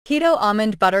Keto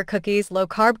Almond Butter Cookies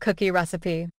Low-Carb Cookie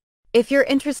Recipe. If you're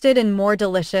interested in more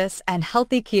delicious and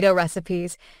healthy keto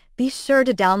recipes, be sure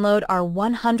to download our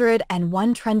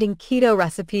 101 Trending Keto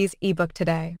Recipes ebook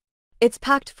today. It's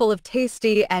packed full of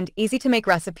tasty and easy-to-make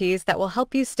recipes that will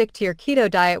help you stick to your keto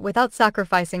diet without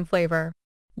sacrificing flavor.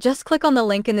 Just click on the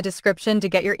link in the description to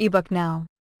get your ebook now.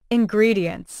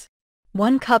 Ingredients: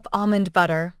 1 cup almond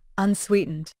butter,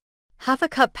 unsweetened. Half a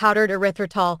cup powdered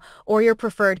erythritol or your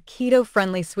preferred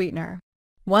keto-friendly sweetener.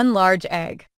 1 large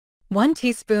egg. 1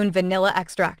 teaspoon vanilla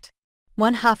extract.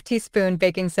 1/2 teaspoon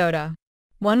baking soda.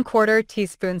 1/4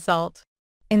 teaspoon salt.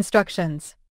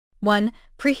 Instructions: 1.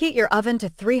 Preheat your oven to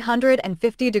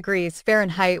 350 degrees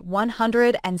Fahrenheit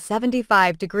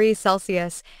 175 degrees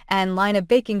Celsius and line a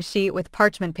baking sheet with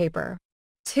parchment paper.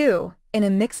 2. In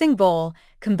a mixing bowl,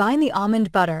 combine the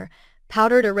almond butter,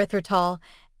 powdered erythritol,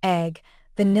 egg,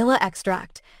 vanilla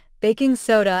extract, baking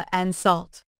soda, and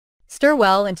salt. Stir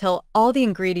well until all the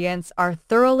ingredients are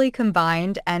thoroughly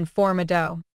combined and form a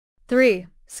dough. 3.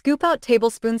 Scoop out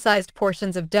tablespoon-sized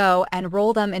portions of dough and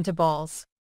roll them into balls.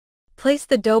 Place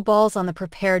the dough balls on the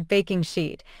prepared baking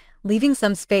sheet, leaving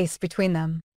some space between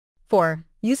them. 4.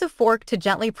 Use a fork to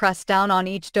gently press down on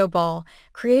each dough ball,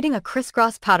 creating a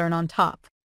crisscross pattern on top.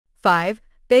 5.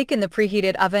 Bake in the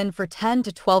preheated oven for 10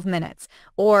 to 12 minutes,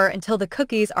 or until the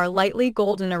cookies are lightly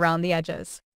golden around the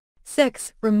edges.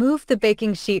 6. Remove the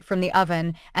baking sheet from the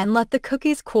oven and let the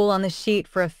cookies cool on the sheet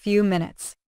for a few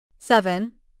minutes.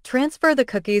 7. Transfer the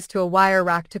cookies to a wire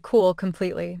rack to cool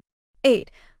completely.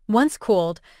 8. Once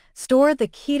cooled, store the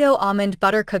Keto Almond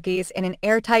Butter Cookies in an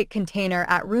airtight container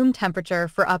at room temperature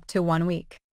for up to 1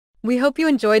 week. We hope you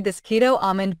enjoyed this Keto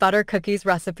Almond Butter Cookies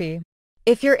recipe.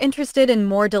 If you're interested in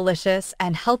more delicious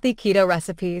and healthy keto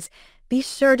recipes, be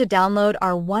sure to download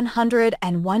our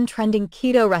 101 Trending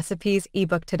Keto Recipes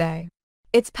ebook today.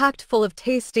 It's packed full of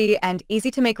tasty and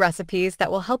easy-to-make recipes that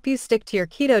will help you stick to your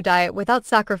keto diet without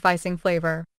sacrificing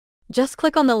flavor. Just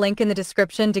click on the link in the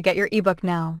description to get your ebook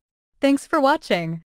now. Thanks for watching.